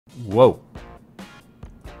Whoa.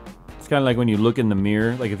 It's kind of like when you look in the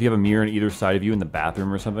mirror, like if you have a mirror on either side of you in the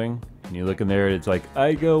bathroom or something, and you look in there, it's like,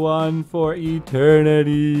 I go on for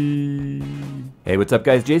eternity. Hey, what's up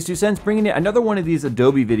guys? JayzTwoCents bringing you another one of these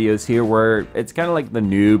Adobe videos here where it's kind of like the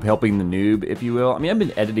noob helping the noob, if you will. I mean, I've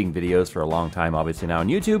been editing videos for a long time, obviously now on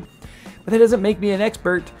YouTube, but that doesn't make me an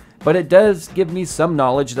expert. But it does give me some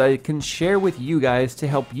knowledge that I can share with you guys to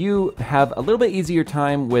help you have a little bit easier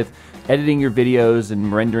time with editing your videos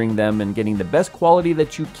and rendering them and getting the best quality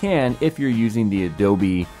that you can if you're using the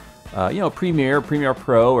Adobe Premiere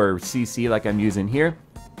Pro or CC like I'm using here.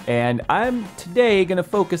 And I'm today gonna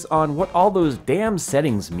focus on what all those damn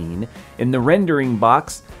settings mean in the rendering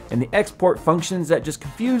box and the export functions that just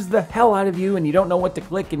confuse the hell out of you and you don't know what to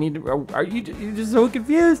click and you're just so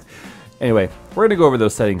confused. Anyway, we're gonna go over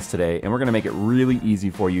those settings today and we're gonna make it really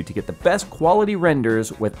easy for you to get the best quality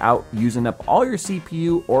renders without using up all your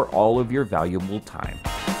CPU or all of your valuable time.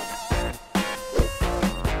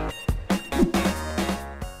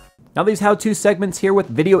 Now these how-to segments here with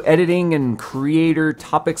video editing and creator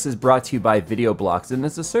topics is brought to you by Video Blocks, and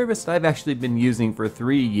it's a service that I've actually been using for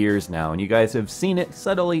 3 years now, and you guys have seen it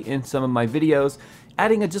subtly in some of my videos,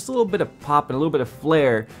 adding just a little bit of pop and a little bit of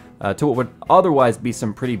flair to what would otherwise be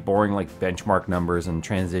some pretty boring like benchmark numbers and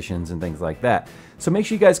transitions and things like that. So make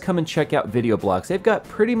sure you guys come and check out Video Blocks. They've got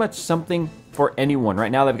pretty much something for anyone.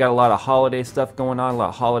 Right now they've got a lot of holiday stuff going on, a lot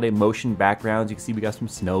of holiday motion backgrounds. You can see we got some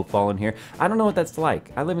snowfall in here. I don't know what that's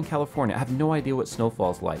like. I live in California. I have no idea what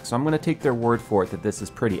snowfall's like. So I'm gonna take their word for it that this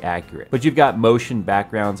is pretty accurate. But you've got motion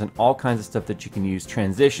backgrounds and all kinds of stuff that you can use.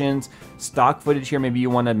 Transitions, stock footage here. Maybe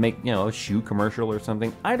you wanna make, a shoe commercial or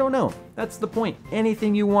something. I don't know. That's the point.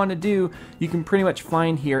 Anything you wanna do, you can pretty much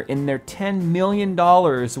find here in their $10 million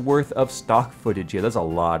worth of stock footage here. There's a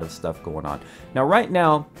lot of stuff going on. Now, right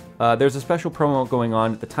now, there's a special promo going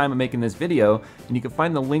on at the time of making this video, and you can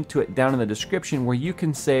find the link to it down in the description where you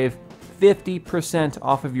can save 50%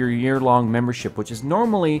 off of your year-long membership, which is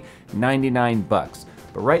normally 99 bucks.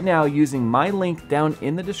 But right now, using my link down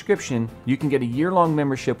in the description, you can get a year-long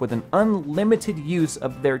membership with an unlimited use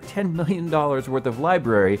of their $10 million worth of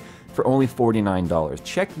library for only $49.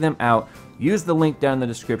 Check them out. Use the link down in the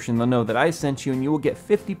description. They'll know that I sent you, and you will get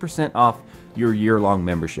 50% off your year-long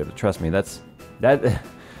membership. Trust me, that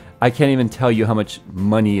I can't even tell you how much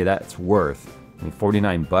money that's worth. I mean,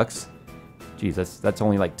 49 bucks? Geez, that's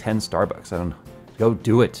only like 10 Starbucks. I don't know. Go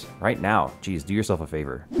do it right now. Geez, do yourself a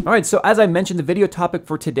favor. All right, so as I mentioned, the video topic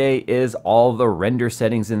for today is all the render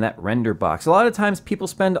settings in that render box. A lot of times people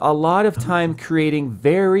spend a lot of time creating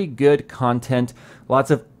very good content,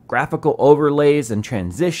 lots of graphical overlays and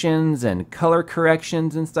transitions and color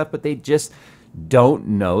corrections and stuff, but they just don't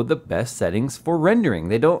know the best settings for rendering.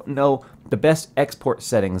 They don't know the best export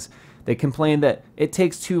settings. They complain that it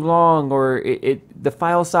takes too long or the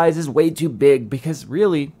file size is way too big, because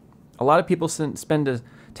really a lot of people tend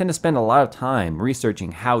to spend a lot of time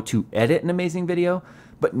researching how to edit an amazing video,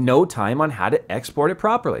 but no time on how to export it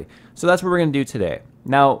properly. So that's what we're gonna do today.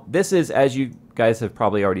 Now, this is, as you guys have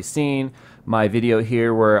probably already seen, my video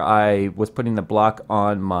here where I was putting the block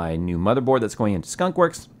on my new motherboard that's going into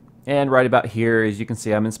Skunkworks. And right about here, as you can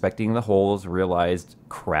see, I'm inspecting the holes, realized,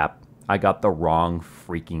 crap, I got the wrong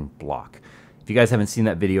freaking block. If you guys haven't seen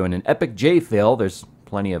that video in an epic J fail, there's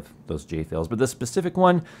plenty of those J fails, but this specific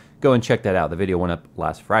one, go and check that out. The video went up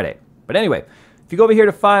last Friday. But anyway, if you go over here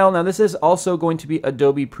to File, now this is also going to be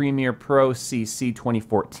Adobe Premiere Pro CC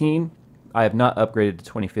 2014. I have not upgraded to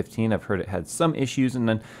 2015. I've heard it had some issues, and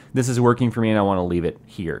then this is working for me, and I want to leave it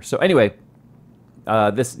here. So anyway,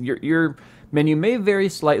 your menu may vary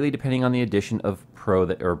slightly depending on the edition of Pro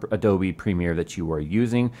or Adobe Premiere that you are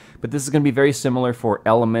using, but this is going to be very similar for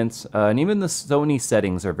elements, and even the Sony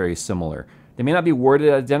settings are very similar. They may not be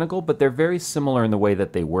worded identical, but they're very similar in the way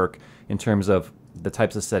that they work in terms of the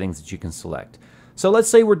types of settings that you can select. So let's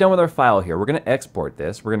say we're done with our file here. We're going to export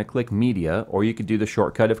this. We're going to click Media, or you could do the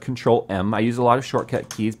shortcut of Control-M. I use a lot of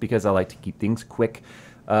shortcut keys because I like to keep things quick.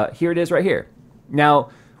 Here it is right here.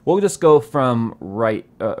 Now, we'll just go from right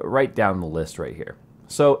down the list right here.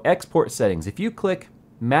 So export settings. If you click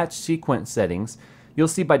Match Sequence Settings, you'll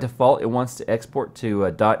see by default it wants to export to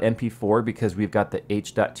 .mp4 because we've got the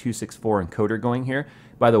H.264 encoder going here.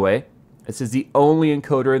 By the way, this is the only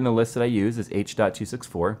encoder in the list that I use is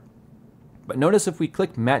H.264. But notice if we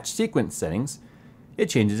click Match Sequence Settings, it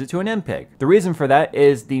changes it to an MPEG. The reason for that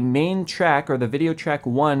is the main track, or the video track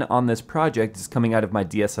 1 on this project, is coming out of my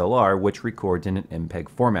DSLR, which records in an MPEG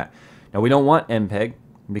format. Now we don't want MPEG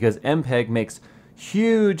because MPEG makes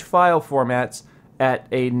huge file formats at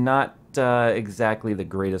a not exactly the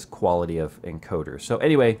greatest quality of encoder. So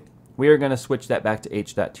anyway, we are going to switch that back to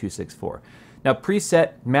H.264. Now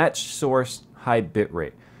preset, match source, high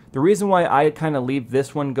bitrate. The reason why I kind of leave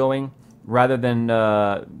this one going rather than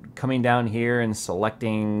coming down here and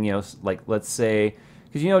selecting, you know, like let's say,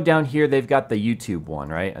 because you know down here they've got the YouTube one,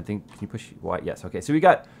 right? I think, can you push Y? Yes, okay. So we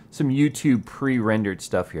got some YouTube pre-rendered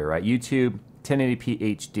stuff here, right? YouTube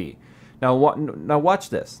 1080p HD. Now watch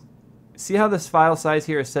this. See how this file size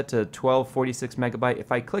here is set to 1246 megabyte?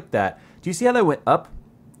 If I click that, do you see how that went up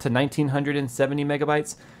to 1970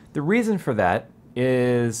 megabytes? The reason for that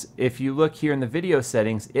is if you look here in the video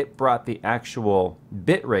settings, it brought the actual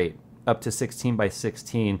bitrate up to 16 by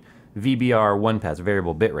 16 VBR 1 pass,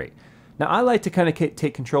 variable bitrate. Now I like to kind of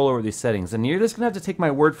take control over these settings, and you're just gonna have to take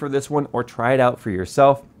my word for this one or try it out for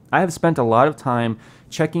yourself. I have spent a lot of time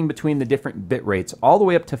checking between the different bit rates all the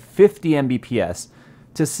way up to 50 Mbps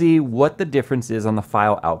to see what the difference is on the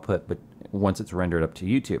file output, but once it's rendered up to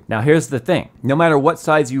YouTube. Now here's the thing, no matter what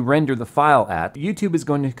size you render the file at, YouTube is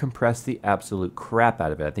going to compress the absolute crap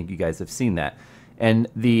out of it. I think you guys have seen that. And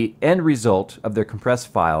the end result of their compressed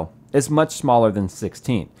file is much smaller than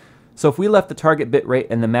 16. So if we left the target bit rate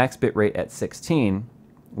and the max bit rate at 16,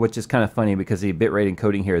 which is kind of funny because the bitrate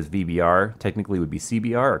encoding here is VBR, technically would be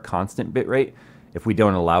CBR or constant bitrate if we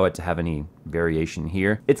don't allow it to have any variation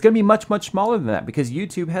here. It's going to be much, much smaller than that because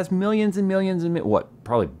YouTube has millions and millions and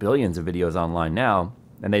probably billions of videos online now,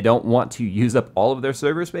 and they don't want to use up all of their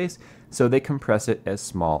server space, so they compress it as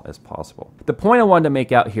small as possible. The point I wanted to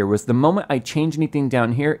make out here was the moment I change anything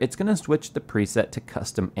down here, it's going to switch the preset to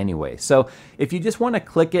custom anyway. So if you just want to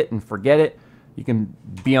click it and forget it, you can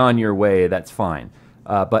be on your way, that's fine.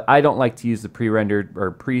 But I don't like to use the pre-rendered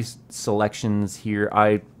or pre-selections here.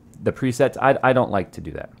 The presets, I don't like to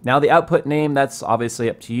do that. Now the output name, that's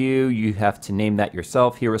obviously up to you. You have to name that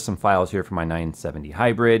yourself. Here are some files here for my 970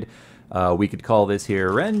 hybrid. We could call this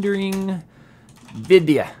here rendering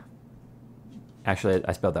video. Actually,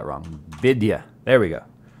 I spelled that wrong. Video. There we go.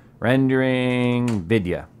 Rendering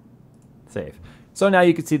video. Save. So now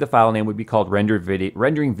you can see the file name would be called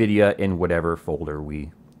rendering video in whatever folder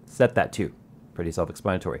we set that to. Pretty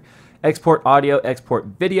self-explanatory. Export audio, export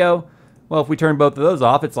video. Well, if we turn both of those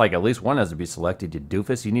off, it's like at least one has to be selected, you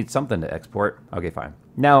doofus. You need something to export. Okay, fine.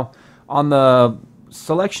 Now, on the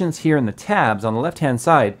selections here in the tabs on the left-hand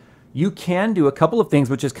side, you can do a couple of things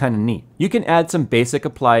which is kind of neat. You can add some basic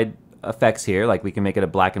applied effects here, like we can make it a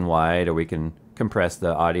black and white, or we can compress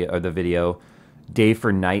the audio or the video day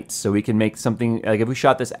for night. So we can make something, like if we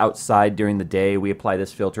shot this outside during the day, we apply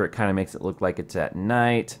this filter, it kind of makes it look like it's at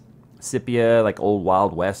night. Sepia, like old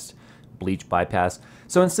Wild West, bleach bypass.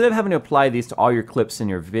 So instead of having to apply these to all your clips in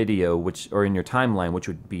your video, or in your timeline, which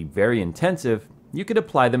would be very intensive, you could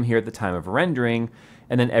apply them here at the time of rendering,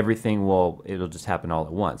 and then everything it'll just happen all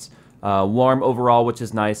at once. Warm overall, which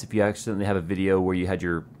is nice if you accidentally have a video where you had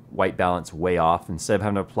your white balance way off. Instead of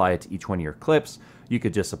having to apply it to each one of your clips, you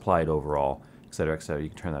could just apply it overall, etc., etc. You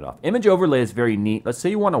can turn that off. Image overlay is very neat. Let's say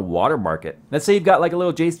you want to watermark it. Let's say you've got like a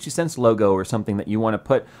little JayzTwoCents logo or something that you want to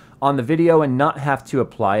put on the video and not have to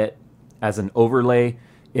apply it as an overlay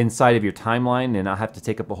inside of your timeline and not have to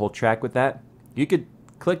take up a whole track with that. You could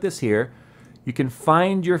click this here. You can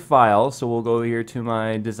find your file. So we'll go here to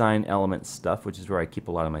my design elements stuff, which is where I keep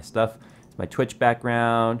a lot of my stuff. It's my Twitch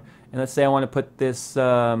background. And let's say I want to put this,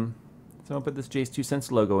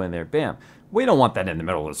 JayzTwoCents logo in there. Bam. We don't want that in the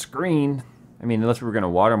middle of the screen. I mean, unless we're going to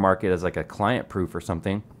watermark it as like a client proof or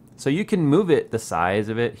something. So you can move it, the size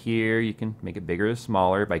of it here. You can make it bigger or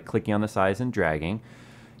smaller by clicking on the size and dragging.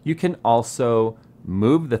 You can also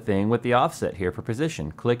move the thing with the offset here for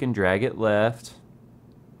position. Click and drag it left.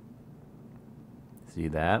 See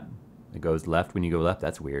that? It goes left when you go left.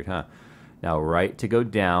 That's weird, huh? Now right to go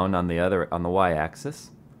down on the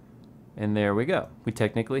y-axis. And there we go. We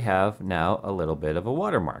technically have now a little bit of a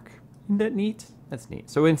watermark. Isn't that neat? That's neat.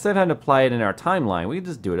 So instead of having to apply it in our timeline, we can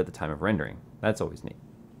just do it at the time of rendering. That's always neat.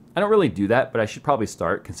 I don't really do that, but I should probably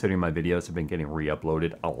start, considering my videos have been getting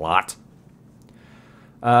re-uploaded a lot.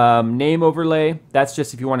 Name overlay, that's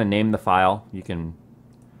just if you want to name the file, you can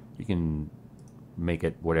make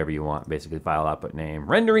it whatever you want, basically file output name,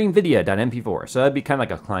 rendering video.mp4. So that'd be kind of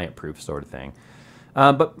like a client proof sort of thing.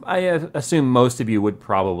 But I assume most of you would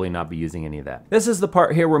probably not be using any of that. This is the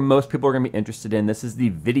part here where most people are going to be interested in. This is the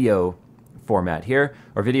video format here,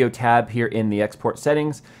 or video tab here in the export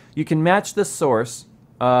settings. You can match the source,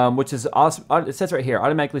 which is awesome. It says right here,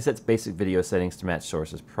 automatically sets basic video settings to match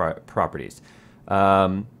sources properties.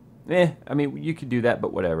 I mean, you could do that,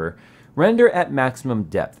 but whatever. Render at maximum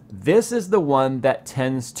depth. This is the one that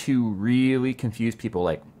tends to really confuse people.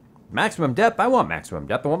 Like, maximum depth? I want maximum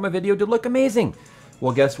depth. I want my video to look amazing.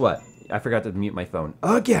 Well, guess what? I forgot to mute my phone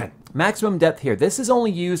again. Maximum depth here. This is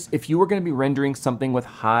only used if you were going to be rendering something with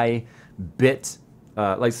high bit,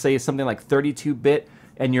 like say something like 32-bit,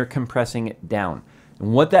 and you're compressing it down.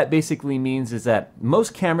 And what that basically means is that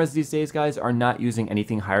most cameras these days, guys, are not using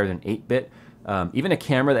anything higher than 8-bit. Even a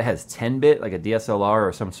camera that has 10-bit, like a DSLR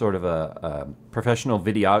or some sort of a professional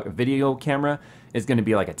video camera, is going to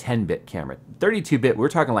be like a 10-bit camera. 32-bit, we're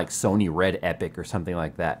talking like Sony Red Epic or something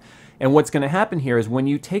like that. And what's going to happen here is when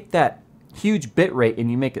you take that huge bit rate and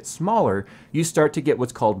you make it smaller, you start to get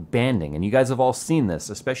what's called banding. And you guys have all seen this,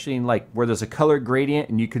 especially in like where there's a color gradient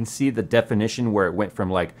and you can see the definition where it went from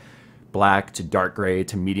like black to dark gray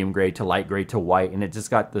to medium gray to light gray to white, and it just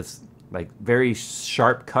got this like very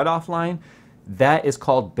sharp cutoff line. That is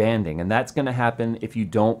called banding, and that's going to happen if you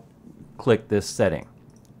don't click this setting.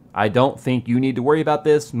 I don't think you need to worry about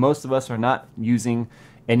this. Most of us are not using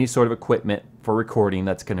any sort of equipment for recording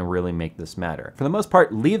that's going to really make this matter. For the most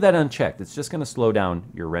part, leave that unchecked. It's just going to slow down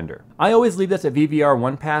your render. I always leave this at VBR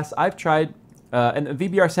 1 pass. I've tried, and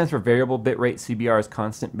VBR stands for variable bitrate, CBR is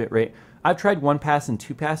constant bitrate. I've tried 1 pass and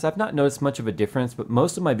 2 pass. I've not noticed much of a difference, but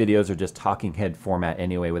most of my videos are just talking head format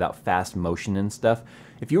anyway without fast motion and stuff.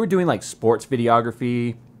 If you were doing like sports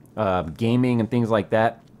videography, gaming and things like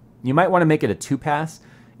that, you might want to make it a 2 pass,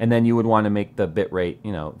 and then you would want to make the bitrate,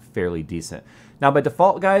 you know, fairly decent. Now by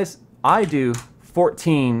default, guys, I do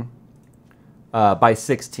 14 by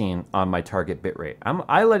 16 on my target bitrate.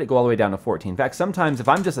 I let it go all the way down to 14. In fact, sometimes if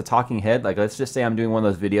I'm just a talking head, like let's just say I'm doing one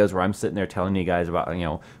of those videos where I'm sitting there telling you guys about, you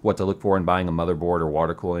know, what to look for in buying a motherboard or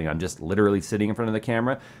water cooling, I'm just literally sitting in front of the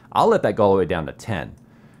camera, I'll let that go all the way down to 10.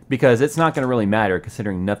 Because it's not going to really matter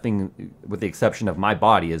considering nothing, with the exception of my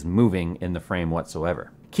body, is moving in the frame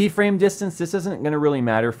whatsoever. Keyframe distance, this isn't going to really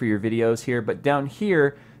matter for your videos here, but down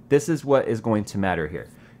here, this is what is going to matter here.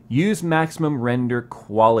 Use maximum render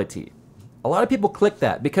quality. A lot of people click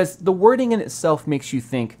that because the wording in itself makes you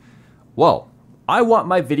think, well, I want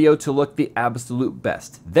my video to look the absolute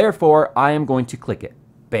best. Therefore, I am going to click it.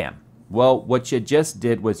 Bam. Well, what you just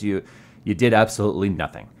did was you did absolutely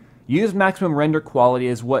nothing. Use maximum render quality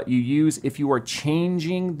is what you use if you are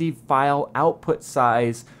changing the file output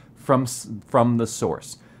size from the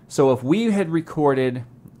source. So if we had recorded,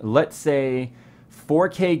 let's say,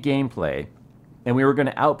 4K gameplay, and we were going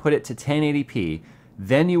to output it to 1080p,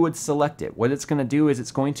 then you would select it. What it's going to do is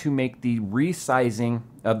it's going to make the resizing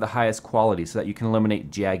of the highest quality so that you can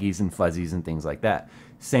eliminate jaggies and fuzzies and things like that.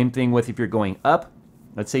 Same thing with if you're going up.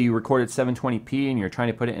 Let's say you recorded 720p and you're trying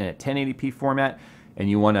to put it in a 1080p format and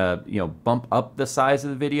you want to, you know, bump up the size of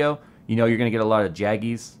the video. You know you're going to get a lot of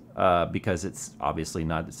jaggies because it's obviously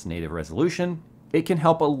not its native resolution. It can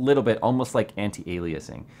help a little bit, almost like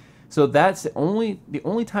anti-aliasing. So that's the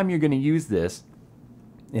only time you're going to use this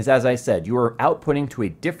is, as I said, you are outputting to a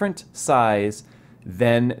different size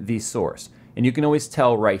than the source. And you can always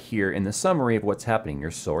tell right here in the summary of what's happening.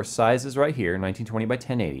 Your source size is right here, 1920 by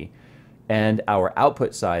 1080, and our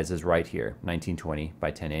output size is right here, 1920 by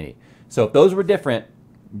 1080. So if those were different,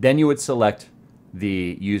 then you would select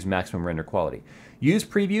the use maximum render quality. Use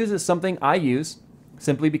previews is something I use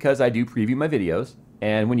simply because I do preview my videos.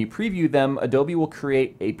 And when you preview them, Adobe will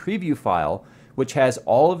create a preview file which has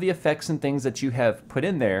all of the effects and things that you have put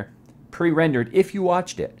in there pre-rendered if you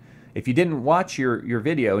watched it. If you didn't watch your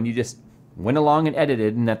video and you just went along and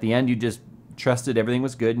edited, and at the end you just trusted everything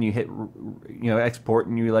was good and you hit export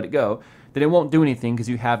and you let it go, then it won't do anything because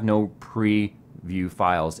you have no preview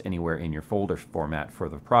files anywhere in your folder format for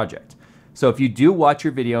the project. So if you do watch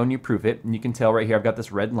your video and you proof it, and you can tell right here I've got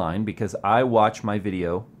this red line because I watch my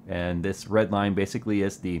video, and this red line basically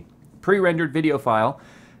is the pre-rendered video file,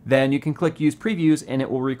 then you can click Use Previews and it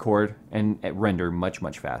will record and render much,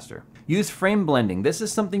 much faster. Use frame blending. This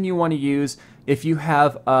is something you want to use if you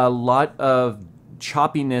have a lot of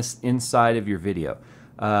choppiness inside of your video.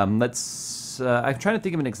 I'm trying to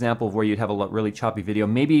think of an example of where you'd have a really choppy video.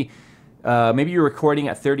 Maybe you're recording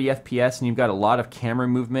at 30 FPS and you've got a lot of camera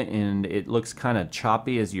movement and it looks kind of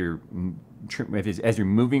choppy as you're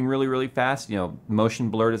moving really, really fast. You know, motion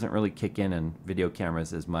blur doesn't really kick in video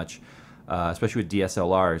cameras as much. Especially with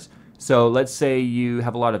DSLRs. So let's say you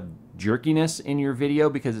have a lot of jerkiness in your video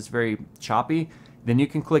because it's very choppy, then you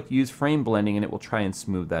can click Use Frame Blending and it will try and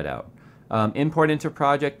smooth that out. Import into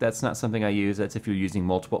project, that's not something I use. That's if you're using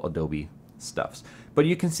multiple Adobe stuffs. But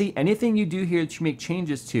you can see anything you do here that you make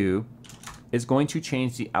changes to is going to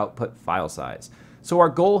change the output file size. So our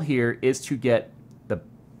goal here is to get the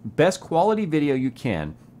best quality video you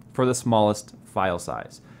can for the smallest file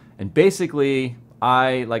size. And basically,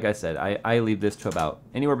 like I said, I leave this to about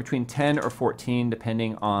anywhere between 10 or 14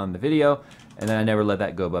 depending on the video, and then I never let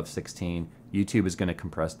that go above 16. YouTube is going to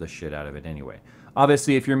compress the shit out of it anyway.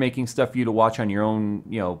 Obviously, if you're making stuff for you to watch on your own,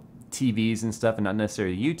 TVs and stuff and not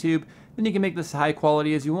necessarily YouTube, then you can make this high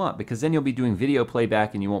quality as you want, because then you'll be doing video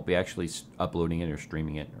playback and you won't be actually uploading it or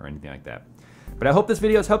streaming it or anything like that. But I hope this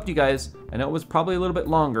video has helped you guys. I know it was probably a little bit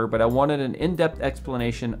longer, but I wanted an in-depth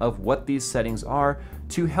explanation of what these settings are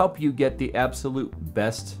to help you get the absolute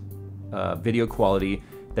best video quality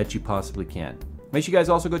that you possibly can. Make sure you guys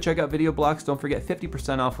also go check out Video Blocks. Don't forget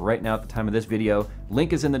 50% off right now at the time of this video.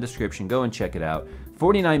 Link is in the description. Go and check it out.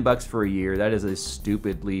 49 bucks for a year. That is a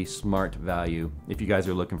stupidly smart value if you guys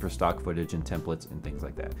are looking for stock footage and templates and things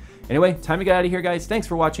like that. Anyway, time to get out of here, guys. Thanks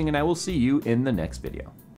for watching, and I will see you in the next video.